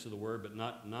one sense of the word, but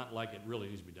not like it really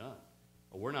needs to be done.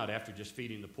 We're not after just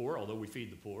feeding the poor, although we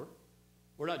feed the poor.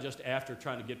 We're not just after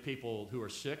trying to get people who are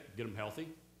sick, get them healthy,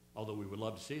 although we would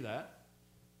love to see that.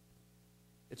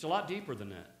 It's a lot deeper than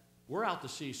that. We're out to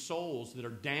see souls that are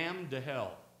damned to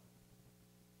hell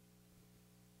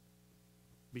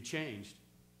be changed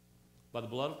by the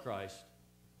blood of Christ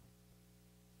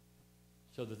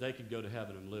so that they could go to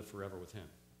heaven and live forever with Him.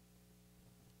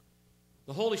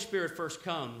 The Holy Spirit first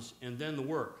comes and then the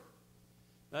work.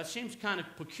 That seems kind of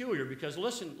peculiar because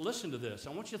listen to this. I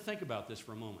want you to think about this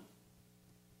for a moment.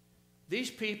 These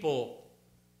people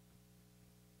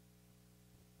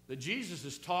that Jesus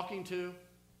is talking to,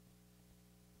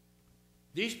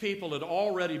 these people had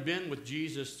already been with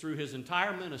Jesus through His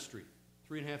entire ministry,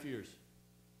 3.5 years.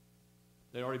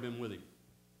 They'd already been with Him.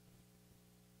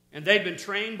 And they'd been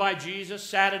trained by Jesus,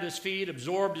 sat at His feet,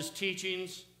 absorbed His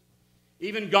teachings,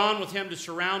 even gone with Him to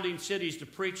surrounding cities to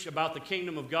preach about the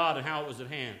kingdom of God and how it was at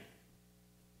hand.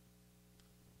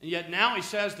 And yet now He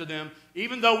says to them,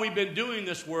 even though we've been doing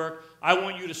this work, I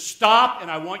want you to stop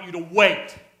and I want you to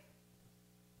wait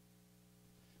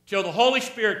till the Holy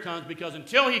Spirit comes, because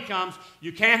until He comes,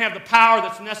 you can't have the power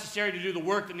that's necessary to do the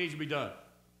work that needs to be done.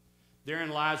 Therein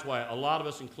lies why a lot of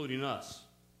us, including us,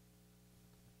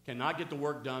 cannot get the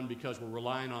work done because we're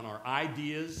relying on our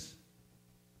ideas,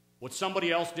 what somebody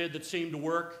else did that seemed to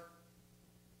work,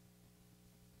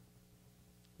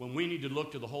 when we need to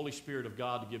look to the Holy Spirit of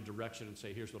God to give direction and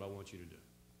say, here's what I want you to do.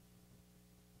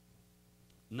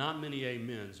 Not many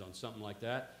amens on something like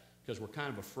that because we're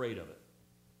kind of afraid of it.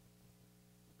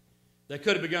 They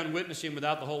could have begun witnessing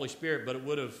without the Holy Spirit, but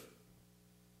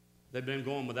they've been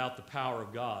going without the power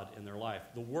of God in their life.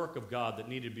 The work of God that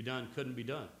needed to be done couldn't be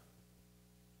done.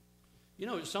 You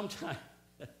know, sometimes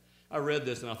I read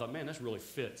this and I thought, man, this really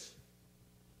fits.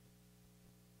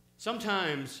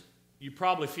 Sometimes you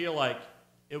probably feel like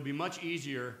it would be much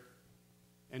easier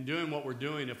in doing what we're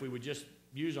doing if we would just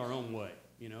use our own way.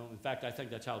 You know, in fact, I think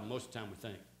that's how most of the time we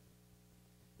think.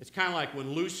 It's kind of like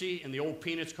when Lucy in the old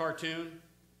Peanuts cartoon,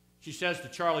 she says to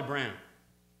Charlie Brown,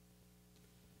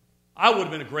 I would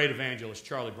have been a great evangelist,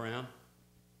 Charlie Brown.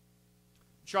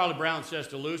 Charlie Brown says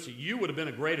to Lucy, you would have been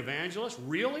a great evangelist?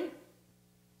 Really?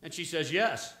 And she says,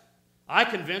 yes. I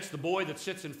convinced the boy that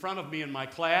sits in front of me in my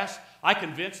class, I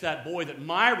convinced that boy that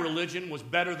my religion was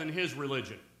better than his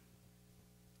religion.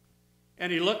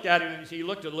 And he looked at him, and he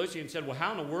looked at Lucy and said, well,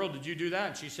 how in the world did you do that?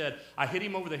 And she said, I hit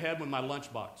him over the head with my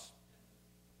lunchbox.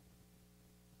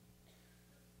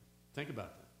 Think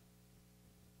about that.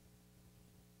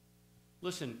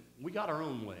 Listen, we got our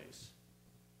own ways,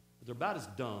 but they're about as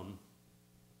dumb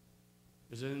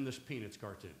as in this Peanuts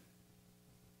cartoon.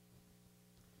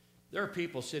 There are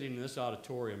people sitting in this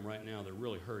auditorium right now that are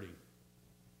really hurting.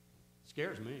 It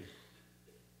scares me.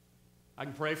 I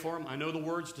can pray for them. I know the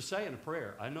words to say in a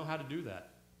prayer. I know how to do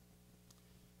that.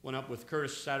 Went up with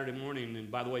Curtis Saturday morning,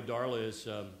 and by the way, Darla is,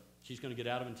 she's going to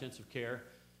get out of intensive care.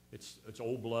 It's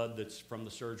old blood that's from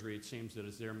the surgery. It seems that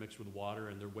it's there mixed with water,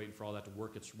 and they're waiting for all that to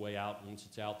work its way out. And once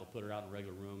it's out, they'll put her out in a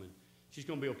regular room, and she's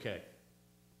going to be okay.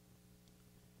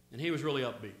 And he was really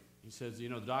upbeat. He says, you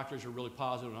know, the doctors are really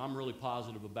positive, and I'm really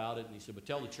positive about it. And he said, but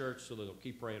tell the church so that they'll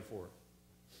keep praying for it.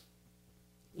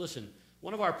 Listen,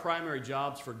 one of our primary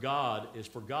jobs for God is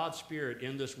for God's Spirit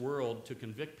in this world to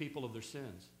convict people of their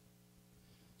sins.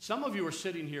 Some of you are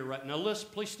sitting here right now. Listen,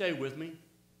 please stay with me.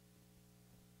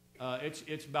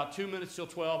 It's about 2 minutes till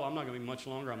 12. I'm not going to be much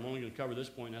longer. I'm only going to cover this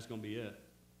point, and that's going to be it.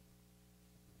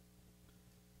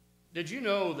 Did you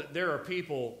know that there are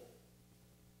people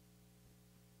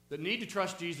that need to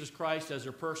trust Jesus Christ as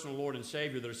their personal Lord and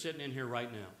Savior that are sitting in here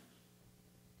right now?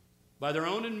 By their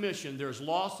own admission, they're as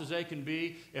lost as they can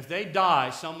be. If they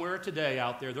die somewhere today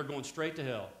out there, they're going straight to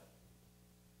hell.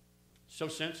 So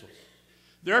senseless.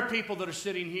 There are people that are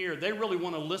sitting here, they really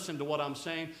want to listen to what I'm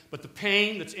saying, but the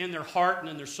pain that's in their heart and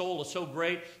in their soul is so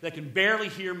great, they can barely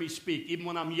hear me speak, even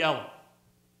when I'm yelling.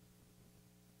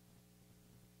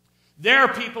 There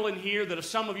are people in here that if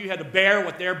some of you had to bear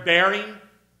what they're bearing,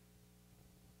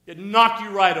 it'd knock you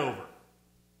right over.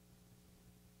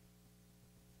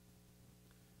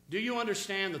 Do you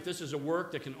understand that this is a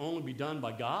work that can only be done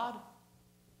by God?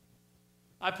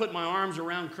 I put my arms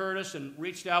around Curtis and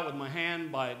reached out with my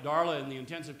hand by Darla in the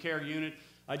intensive care unit.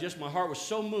 My heart was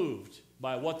so moved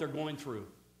by what they're going through.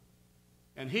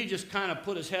 And he just kind of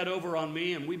put his head over on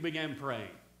me and we began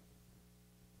praying.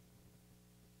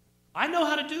 I know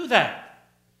how to do that.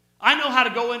 I know how to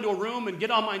go into a room and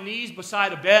get on my knees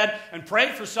beside a bed and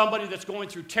pray for somebody that's going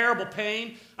through terrible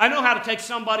pain. I know how to take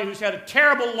somebody who's had a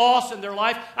terrible loss in their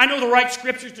life. I know the right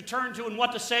scriptures to turn to and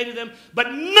what to say to them.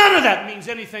 But none of that means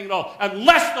anything at all.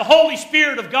 Unless the Holy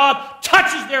Spirit of God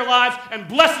touches their lives and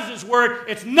blesses His Word,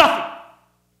 it's nothing.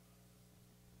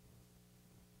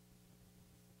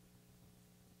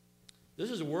 This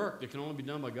is a work that can only be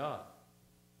done by God.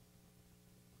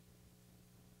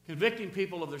 Convicting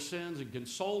people of their sins and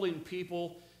consoling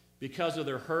people because of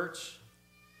their hurts.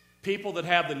 People that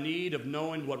have the need of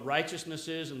knowing what righteousness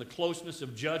is and the closeness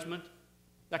of judgment.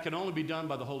 That can only be done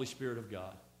by the Holy Spirit of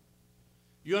God.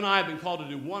 You and I have been called to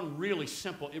do one really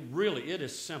simple, it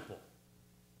is simple.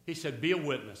 He said, be a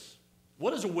witness.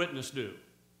 What does a witness do?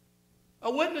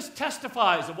 A witness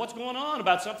testifies of what's going on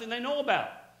about something they know about.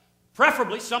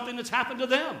 Preferably something that's happened to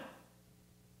them.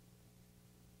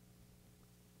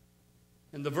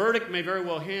 And the verdict may very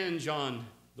well hinge on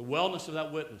the wellness of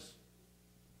that witness.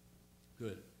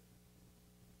 Good.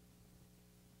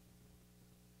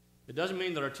 It doesn't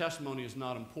mean that our testimony is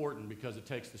not important because it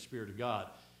takes the Spirit of God.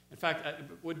 In fact, it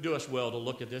would do us well to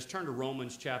look at this. Turn to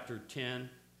Romans chapter 10.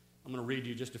 I'm going to read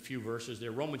you just a few verses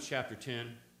there. Romans chapter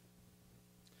 10.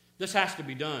 This has to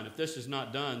be done. If this is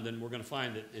not done, then we're going to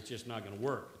find that it's just not going to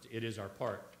work. It is our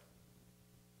part.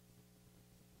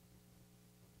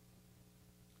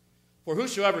 For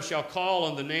whosoever shall call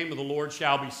on the name of the Lord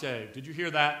shall be saved. Did you hear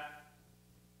that?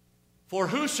 For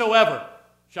whosoever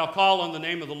shall call on the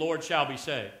name of the Lord shall be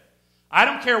saved. I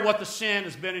don't care what the sin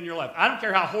has been in your life. I don't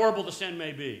care how horrible the sin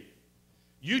may be.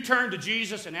 You turn to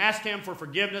Jesus and ask Him for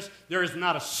forgiveness. There is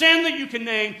not a sin that you can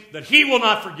name that He will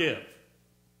not forgive.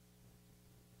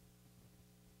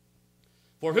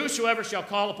 For whosoever shall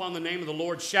call upon the name of the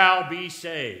Lord shall be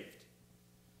saved.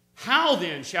 How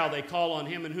then shall they call on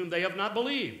Him in whom they have not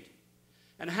believed?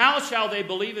 And how shall they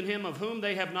believe in Him of whom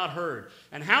they have not heard?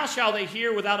 And how shall they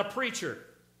hear without a preacher?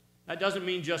 That doesn't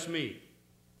mean just me.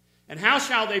 And how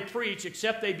shall they preach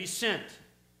except they be sent?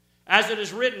 As it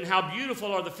is written, how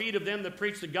beautiful are the feet of them that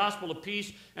preach the gospel of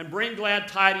peace and bring glad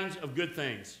tidings of good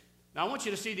things. Now I want you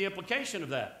to see the implication of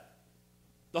that.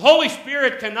 The Holy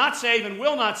Spirit cannot save and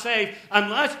will not save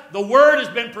unless the Word has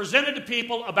been presented to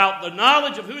people about the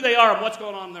knowledge of who they are and what's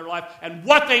going on in their life and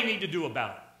what they need to do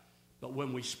about it. But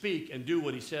when we speak and do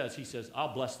what He says,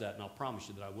 I'll bless that and I'll promise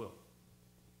you that I will.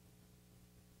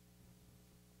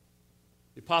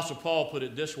 The Apostle Paul put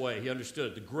it this way. He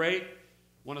understood it.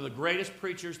 One of the greatest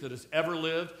preachers that has ever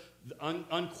lived,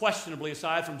 unquestionably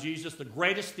aside from Jesus, the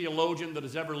greatest theologian that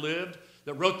has ever lived,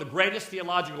 that wrote the greatest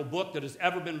theological book that has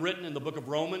ever been written in the book of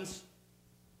Romans.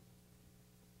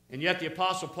 And yet the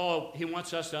Apostle Paul, he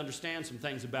wants us to understand some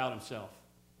things about himself.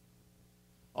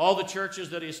 All the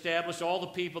churches that he established, all the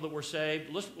people that were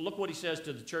saved, look what he says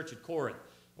to the church at Corinth,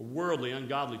 a worldly,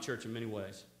 ungodly church in many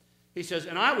ways. He says,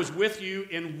 and I was with you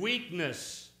in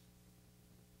weakness,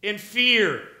 in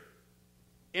fear,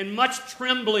 in much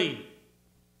trembling.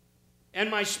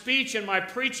 And my speech and my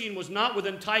preaching was not with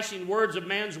enticing words of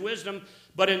man's wisdom,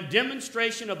 but in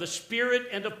demonstration of the Spirit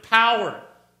and of power.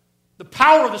 The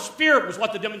power of the Spirit was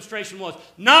what the demonstration was.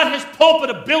 Not his pulpit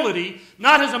ability,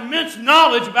 not his immense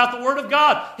knowledge about the Word of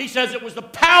God. He says it was the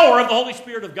power of the Holy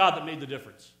Spirit of God that made the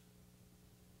difference.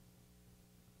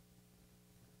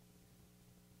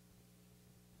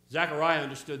 Zechariah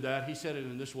understood that. He said it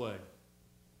in this way.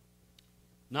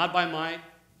 Not by might,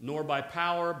 nor by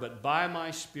power, but by my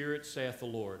Spirit, saith the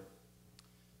Lord.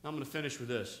 Now I'm going to finish with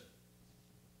this.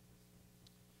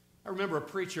 I remember a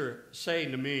preacher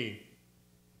saying to me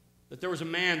that there was a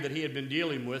man that he had been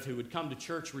dealing with who would come to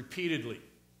church repeatedly.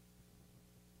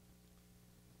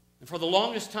 And for the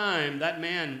longest time, that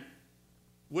man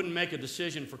wouldn't make a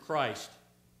decision for Christ.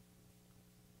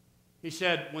 He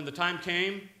said when the time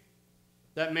came,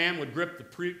 that man would grip the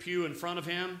pew in front of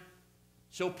him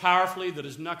so powerfully that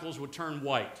his knuckles would turn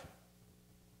white.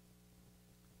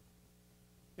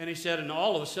 And he said, and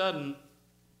all of a sudden,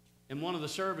 in one of the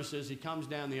services, he comes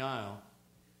down the aisle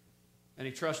and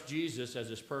he trusts Jesus as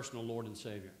his personal Lord and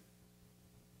Savior.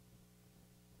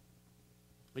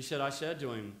 He said, I said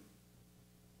to him,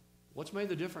 what's made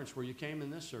the difference where you came in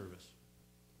this service?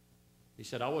 He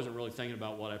said, I wasn't really thinking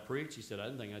about what I preached. He said, I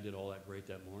didn't think I did all that great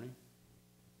that morning.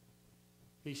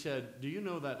 He said, do you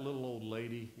know that little old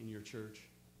lady in your church?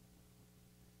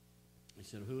 He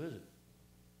said, who is it?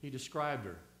 He described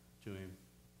her to him.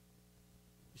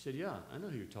 He said, yeah, I know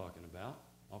who you're talking about.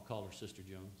 I'll call her Sister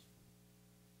Jones.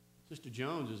 Sister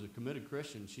Jones is a committed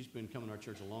Christian. She's been coming to our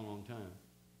church a long, long time.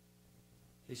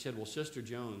 He said, well, Sister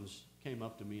Jones came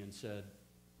up to me and said,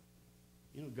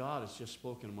 you know, God has just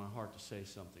spoken to my heart to say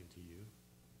something to you.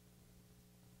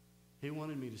 He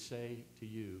wanted me to say to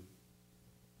you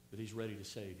that He's ready to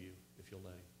save you if you'll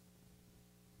let Him.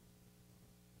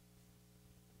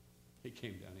 He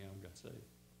came down the aisle and got saved.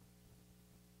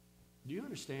 Do you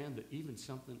understand that even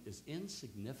something as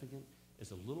insignificant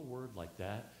as a little word like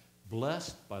that,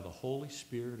 blessed by the Holy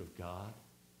Spirit of God,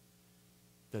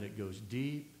 that it goes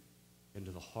deep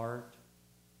into the heart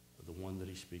of the one that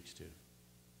He speaks to?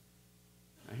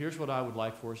 Now, here's what I would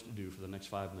like for us to do for the next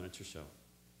 5 minutes or so.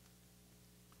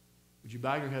 Would you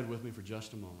bow your head with me for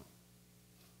just a moment?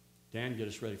 Dan, get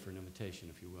us ready for an invitation,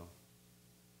 if you will.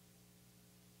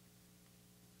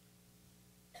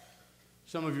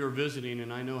 Some of you are visiting,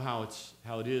 and I know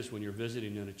how it is when you're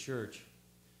visiting in a church.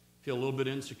 Feel a little bit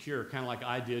insecure, kind of like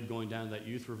I did going down to that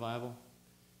youth revival.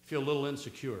 Feel a little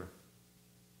insecure.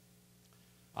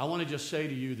 I want to just say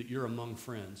to you that you're among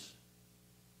friends.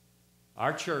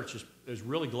 Our church is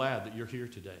really glad that you're here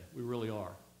today. We really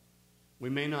are. We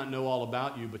may not know all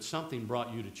about you, but something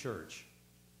brought you to church.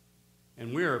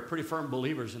 And we are pretty firm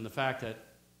believers in the fact that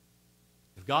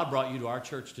if God brought you to our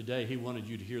church today, He wanted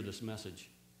you to hear this message.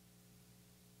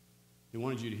 He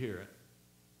wanted you to hear it.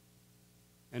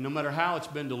 And no matter how it's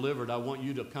been delivered, I want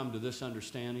you to come to this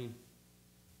understanding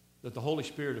that the Holy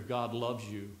Spirit of God loves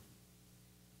you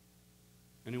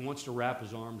and He wants to wrap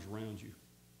His arms around you.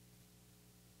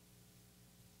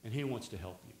 And He wants to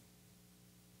help you.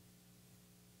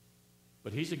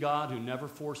 But He's a God who never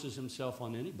forces Himself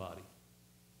on anybody.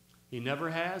 He never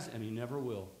has and He never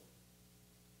will.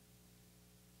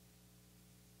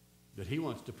 But He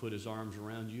wants to put His arms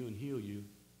around you and heal you.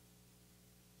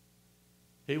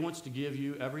 He wants to give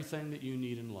you everything that you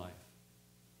need in life.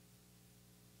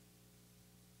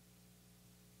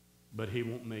 But He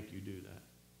won't make you do that.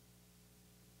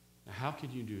 Now, how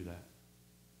can you do that?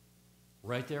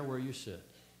 Right there where you sit.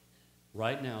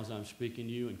 Right now as I'm speaking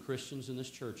to you, and Christians in this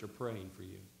church are praying for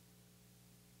you.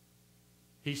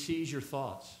 He sees your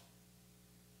thoughts.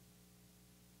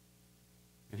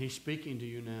 And He's speaking to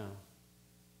you now.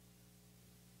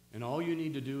 And all you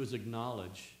need to do is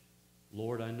acknowledge,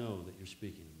 Lord, I know that you're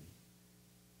speaking to me.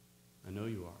 I know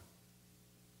you are.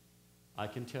 I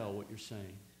can tell what you're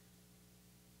saying.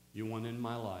 You want in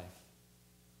my life.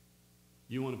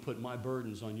 You want to put my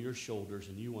burdens on your shoulders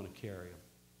and you want to carry them.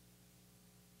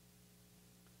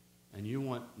 And you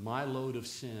want my load of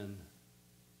sin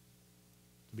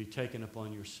to be taken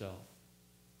upon yourself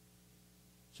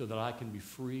so that I can be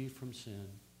free from sin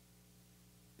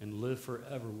and live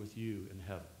forever with you in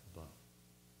heaven above.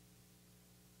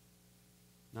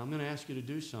 Now I'm going to ask you to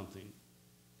do something.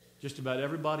 Just about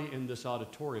everybody in this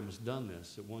auditorium has done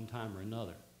this at one time or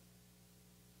another.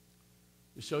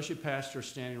 The associate pastor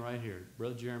standing right here,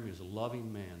 Brother Jeremy, is a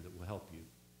loving man that will help you.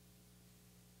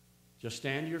 Just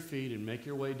stand to your feet and make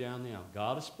your way down the aisle.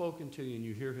 God has spoken to you and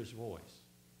you hear His voice.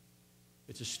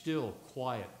 It's a still,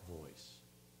 quiet voice.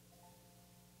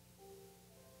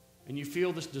 And you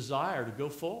feel this desire to go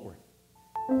forward.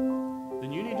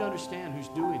 Then you need to understand who's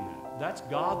doing that. That's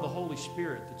God, the Holy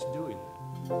Spirit, that's doing that.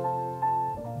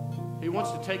 He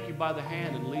wants to take you by the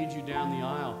hand and lead you down the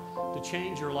aisle to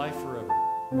change your life forever.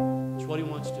 That's what He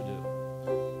wants to do.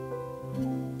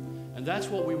 And that's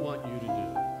what we want you to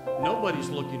do. Nobody's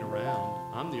looking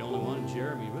around. I'm the only one, and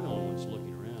Jeremy, we're the only ones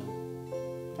looking around.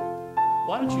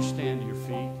 Why don't you stand to your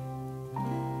feet?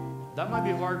 That might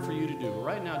be hard for you to do, but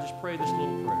right now just pray this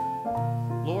little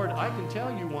prayer. Lord, I can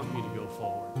tell you want me to go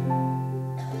forward.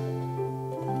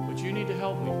 But you need to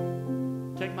help me.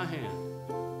 Take my hand.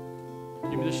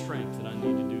 Give me the strength that I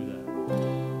need to do that.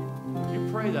 You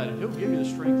pray that and He'll give you the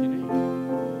strength you need.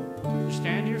 Just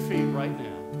stand to your feet right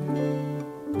now.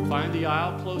 Find the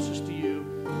aisle closest to you.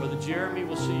 Brother Jeremy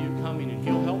will see you coming and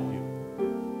he'll help you.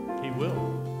 He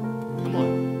will. Come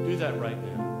on, do that right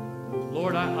now.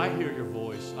 Lord, I hear your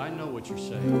voice. I know what you're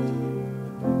saying to me.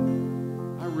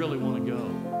 I really want to go.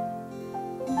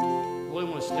 I really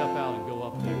want to step out and go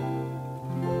up there.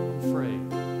 I'm afraid.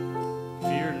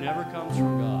 Fear never comes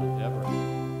from God, ever.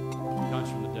 It comes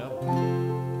from the devil.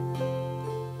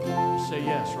 Just say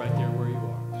yes right there where you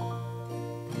are.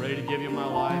 I'm ready to give you my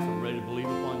life. I'm ready to believe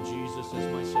upon Jesus as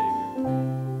my Savior.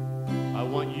 I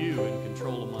want you in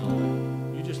control of my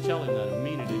life. You just tell Him that and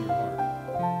mean it in your heart.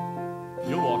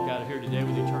 You'll walk out of here today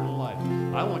with eternal life.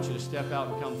 I want you to step out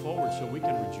and come forward so we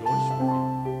can rejoice with you.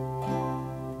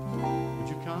 Would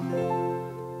you come?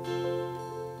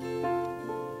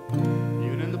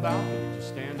 Even in the balcony, just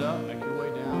stand up, make your way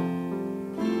down.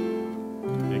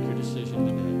 Make your decision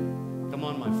today. Come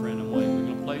on, my friend, I'm waiting. We're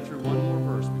going to play through one more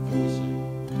verse before we sing.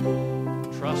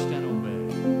 Trust and obey.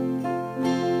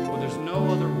 For there's no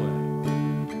other way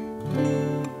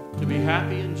to be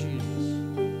happy in Jesus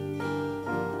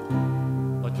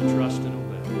but to trust and obey.